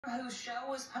Whose show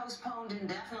was postponed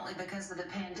indefinitely because of the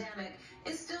pandemic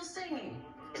is still singing.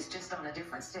 It's just on a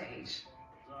different stage.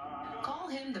 Call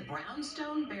him the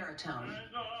Brownstone baritone.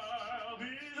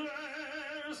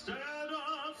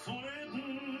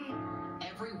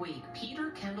 Every week,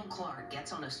 Kendall Clark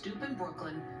gets on a stoop in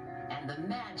Brooklyn, and the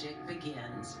magic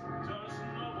begins. Does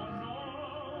no one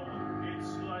know? It's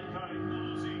like I'm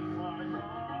losing my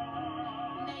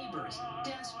mind. Neighbors,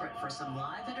 desperate for some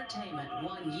live entertainment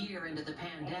 1 year into the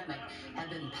pandemic, have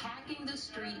been packing the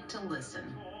street to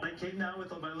listen. I came down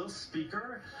with my little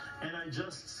speaker, and I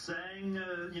just sang,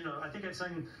 I think I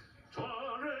sang...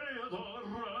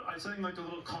 I sang like a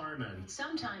little Carmen.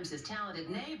 Sometimes his talented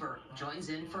neighbor joins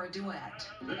in for a duet.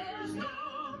 There's no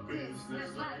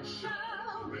business like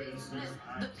show business.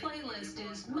 The playlist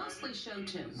is mostly show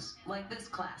tunes, like this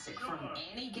classic from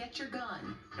Annie Get Your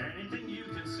Gun. Anything you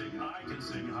can sing, I can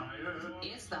sing higher.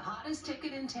 It's the hottest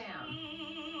ticket in town.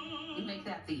 You make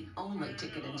that the only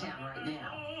ticket in town right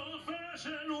now.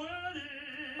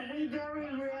 We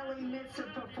very rarely miss a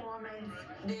performance.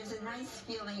 There's a nice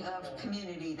feeling of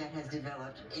community that has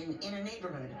developed in a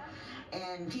neighborhood,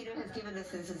 and Peter has given us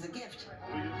this as a gift.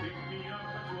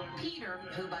 Peter,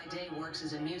 who by day works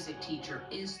as a music teacher,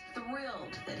 is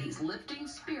thrilled that he's lifting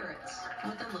spirits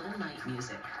with a little night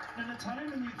music. In a time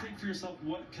when you think to yourself,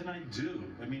 what can I do?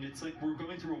 I mean, it's like we're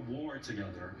going through a war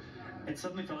together. It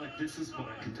suddenly felt like this is what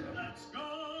I can do.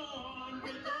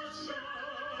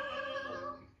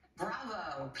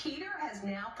 Bravo! Peter has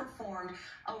now performed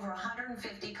over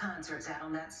 150 concerts out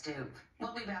on that stoop.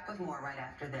 We'll be back with more right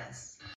after this.